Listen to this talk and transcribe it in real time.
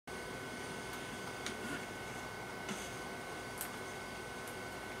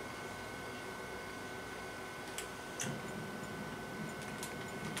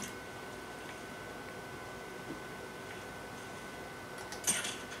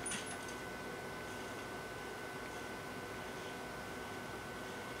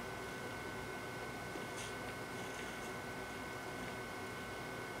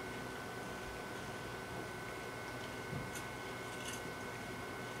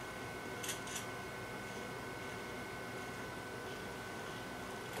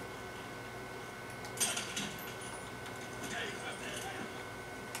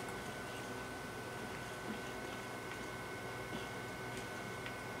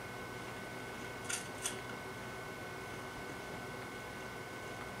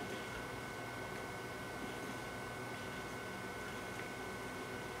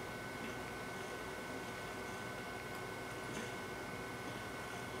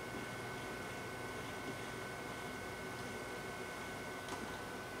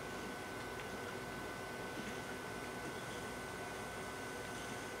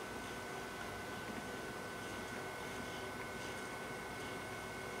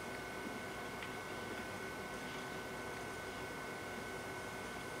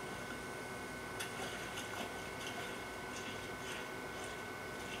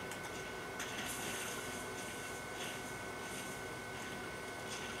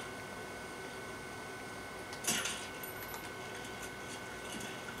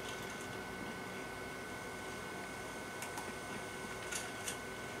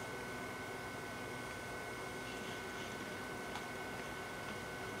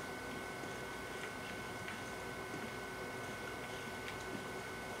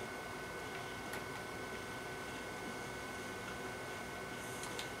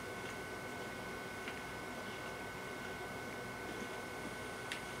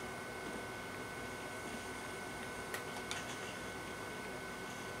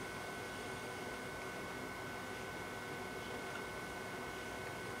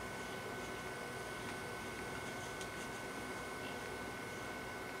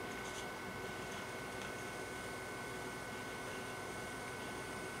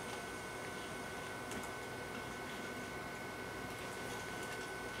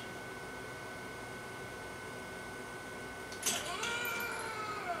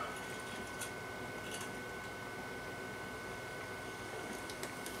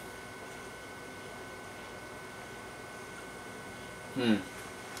Hmm.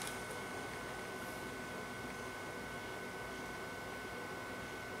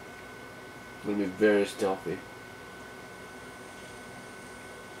 Will be very stealthy.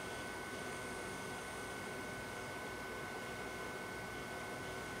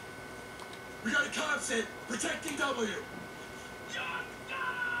 We got a concept protecting W.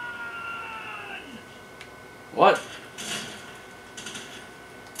 What?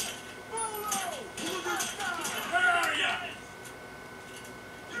 Where are ya?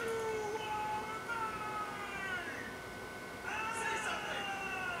 You are mine! Say something!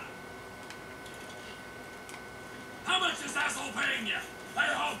 How much is asshole paying you? I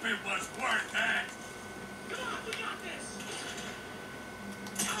hope it was worth it! Come on, we got this!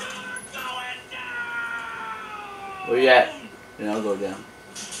 You're going down! Where you at? And I'll go down.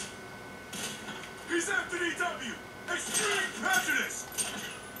 He's Anthony W. Extreme prejudice!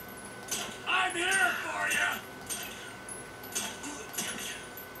 I'm here for you!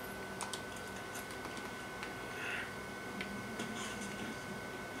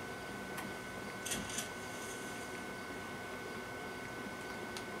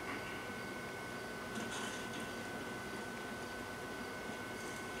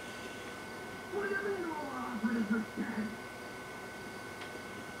 What do you mean all our operators are dead?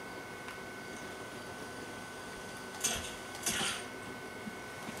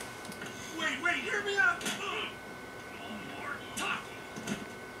 Wait, hear me out! No more talking!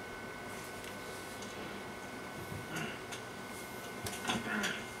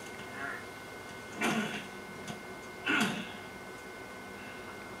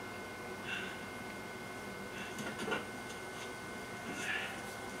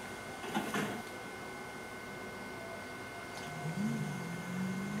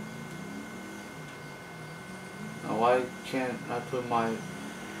 Now why can't I put my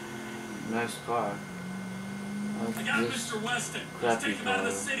nice car? I got Mr. Weston. Let's take him out of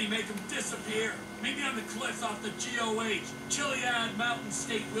the city, make him disappear. Meet me on the cliffs off the GOH, Chiliad Mountain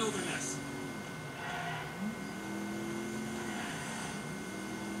State Wilderness.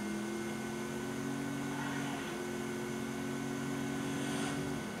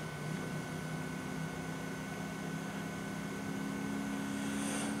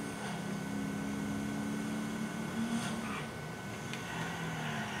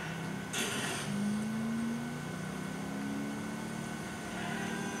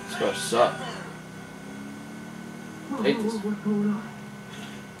 This gonna suck. I hate this. What's going on?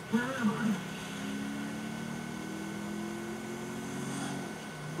 Where am I?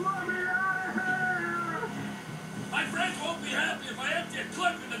 Let me out of here! My friends won't be happy if I empty a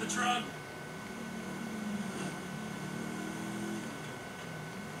clip into the trunk.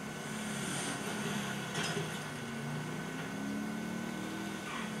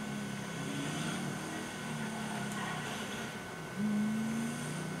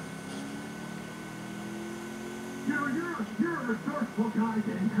 You're a resourceful guy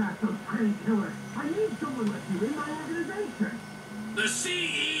getting past those trained killers. I need someone like you in my organization. The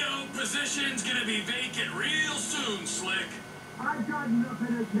CEO position's gonna be vacant real soon, Slick. I've got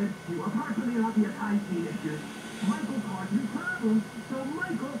nothing against you, apart from the obvious hygiene issues. Michael caused me problems, so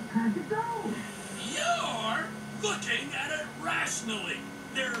Michael had to go. You're looking at it rationally.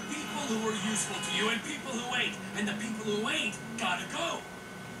 There are people who are useful to you and people who ain't, and the people who ain't gotta go.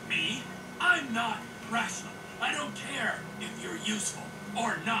 Me? I'm not rational. I don't care if you're useful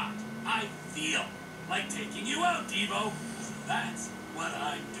or not. I feel like taking you out, Devo. So that's what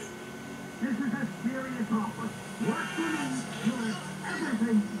I'm doing. This is a serious offer. Work for me. You're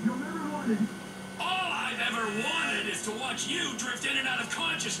everything you'll ever wanted. All I've ever wanted is to watch you drift in and out of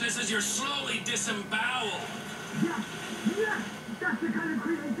consciousness as you're slowly disemboweled. Yes, that's the kind of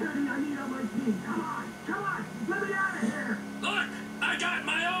creativity I need on my team. Come on, let me out of here. Look, I got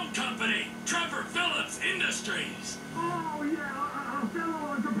my own company, Trevor Phillips Industries. Oh, yeah, a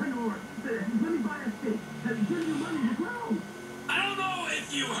fellow entrepreneur. Let me buy a stake and give you money to grow. I don't know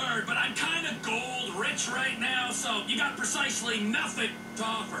if you heard, but I'm kind of gold rich right now, so you got precisely nothing to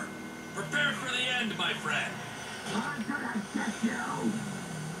offer. Prepare for the end, my friend. I'm gonna get you.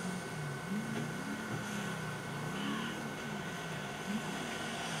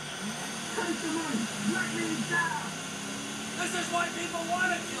 Take the money. Let me down. This is why people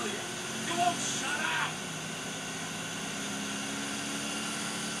want to kill you. You won't shut up.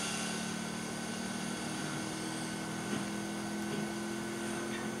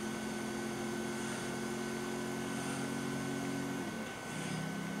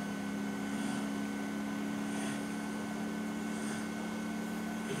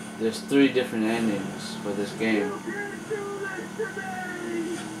 There's 3 different endings for this game. You can't do this to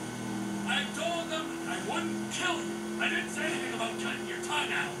me. I told them I wouldn't kill you. I didn't say anything about cutting your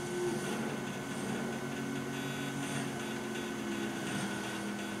tongue out.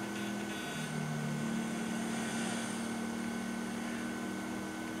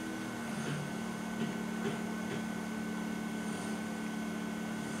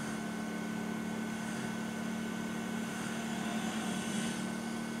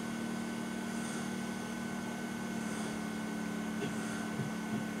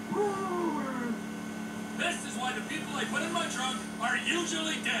 This is why the people I put in my trunk are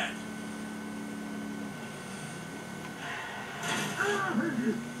usually dead.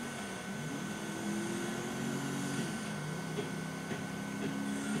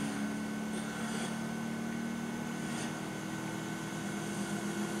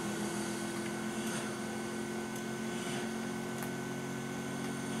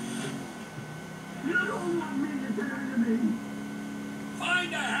 You don't want me as an enemy.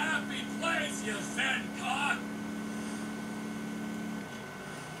 Find a happy place, you fat cock.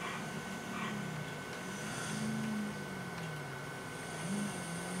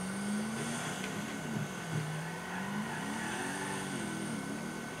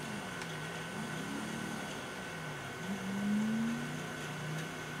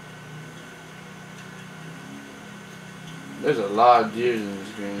 There's a lot of deers in this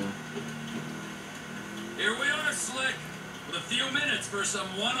game. Here we are, Slick, with a few minutes for some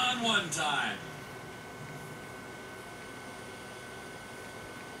one-on-one time.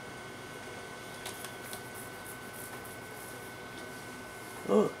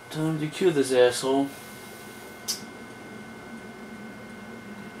 Oh, time to kill this asshole.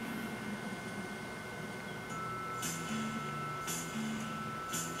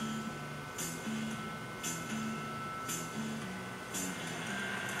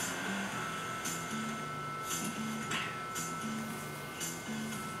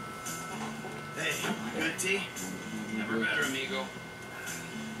 Hey, good tea? Never better, amigo.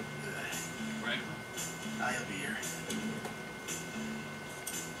 Franklin? I'll be here.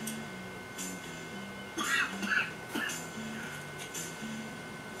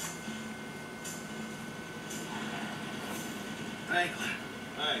 Franklin.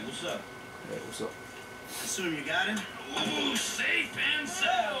 Hey, what's up? Hey, what's up? Assume you got him? Ooh, safe and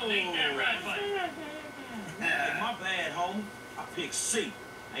sound. Ain't that right, buddy? Hey, my bad, homie. I picked C.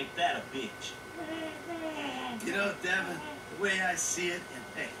 Ain't that a bitch? You know, Devin, the way I see it, and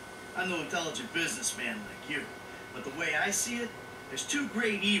hey, I'm no intelligent businessman like you, but the way I see it, there's two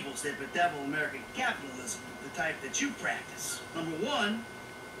great evils that bedevil American capitalism, the type that you practice. Number one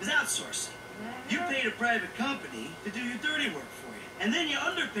is outsourcing. You paid a private company to do your dirty work for you. And then you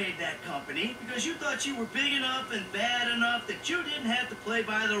underpaid that company because you thought you were big enough and bad enough that you didn't have to play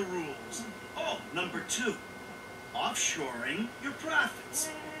by the rules. Oh, number two, offshoring your profits.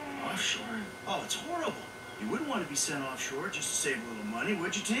 Offshore? Oh, it's horrible. You wouldn't want to be sent offshore just to save a little money,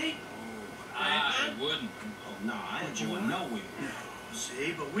 would you, T? Oh, I wouldn't. Oh, nah, I ain't going nowhere. No,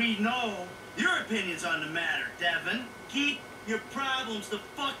 see, but we know your opinions on the matter, Devin. Keep your problems the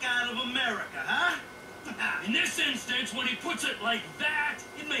fuck out of America, huh? In this instance, when he puts it like that,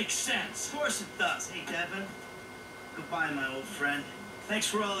 it makes sense. Of course it does. Hey, Devin. Goodbye, my old friend. Thanks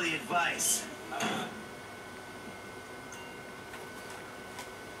for all the advice.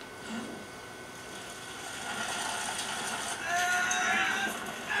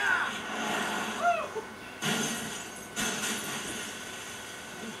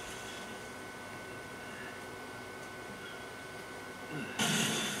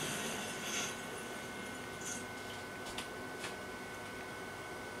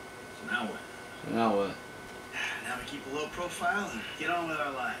 Now what? Now what? Now we keep a low profile and get on with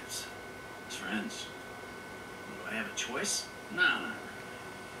our lives. As friends. Do I have a choice? No, not really.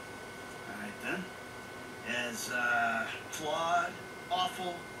 All right, then. As, flawed,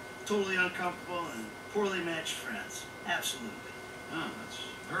 awful, totally uncomfortable, and poorly matched friends. Absolutely. Oh, that's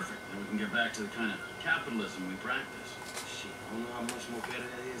perfect. Then we can get back to the kind of capitalism we practice. Shit, I don't know how much more better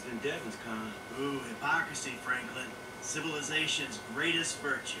that is than Devin's kind. Ooh, hypocrisy, Franklin. Civilization's greatest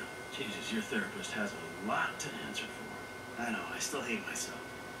virtue. Jesus, your therapist has a lot to answer for. I know, I still hate myself.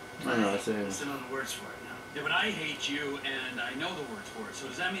 I know, I say. Listen on the words for it now. Yeah, but I hate you, and I know the words for it. So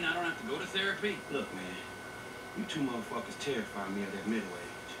does that mean I don't have to go to therapy? Look, man, you two motherfuckers terrify me at that middle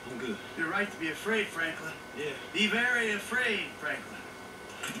age. I'm good. You're right to be afraid, Franklin. Yeah. Be very afraid, Franklin.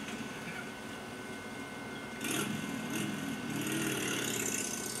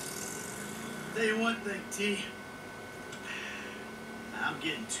 Tell you one thing, T. I'm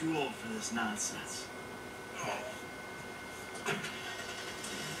getting too old for this nonsense.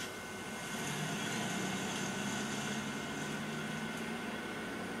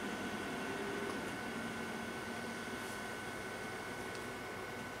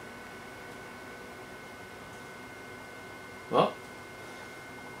 Well,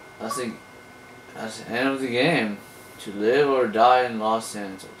 that's the end of the game. To live or die in Los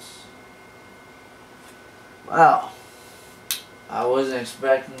Santos. Wow. I wasn't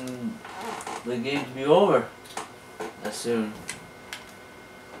expecting the game to be over that soon.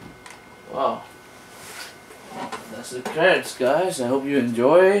 Wow. That's the credits, guys. I hope you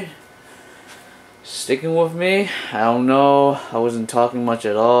enjoy sticking with me. I don't know. I wasn't talking much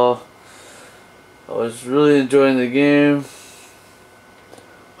at all. I was really enjoying the game.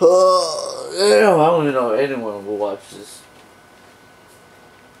 Damn, I don't even know if anyone will watch this.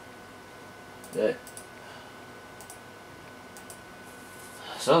 Yeah.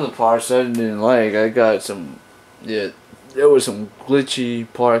 Some of the parts I didn't like. I got some. Yeah, there was some glitchy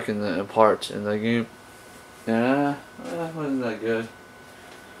parts in the game. Yeah, that wasn't that good.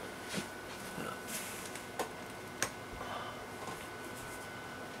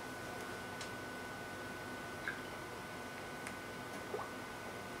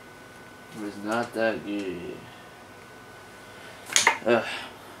 It was not that good. I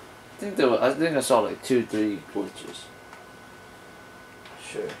think I saw like 2-3 glitches.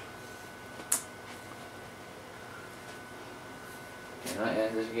 Sure. Can I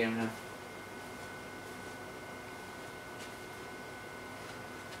end this game now?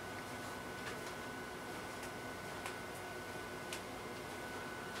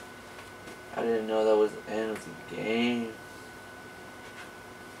 I didn't know that was the end of the game.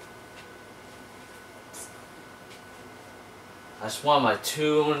 I just want my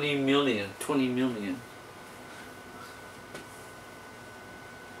 20 million.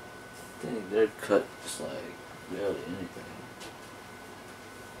 I think their cut is like barely anything.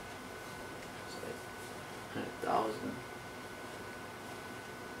 It's like 100,000.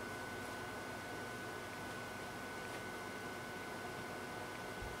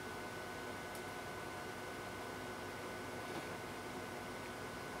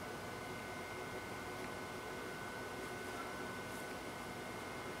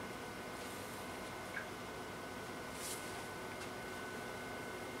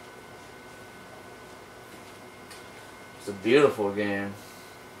 It's a beautiful game.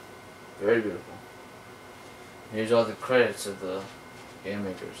 Very beautiful. Here's all the credits of the game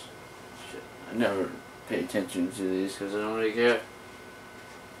makers. Shit. I never pay attention to these because I don't really care.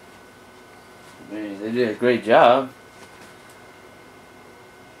 I mean, they did a great job.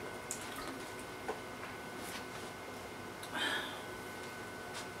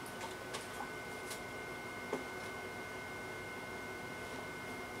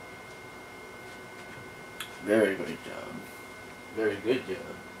 Very great job. Very good job.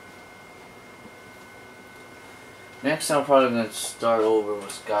 Next I'm probably going to start over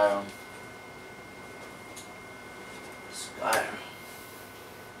with Skyrim.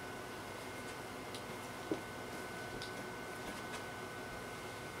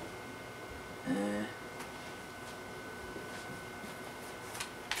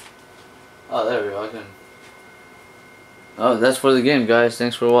 Oh, there we go. Oh, that's for the game, guys.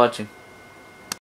 Thanks for watching.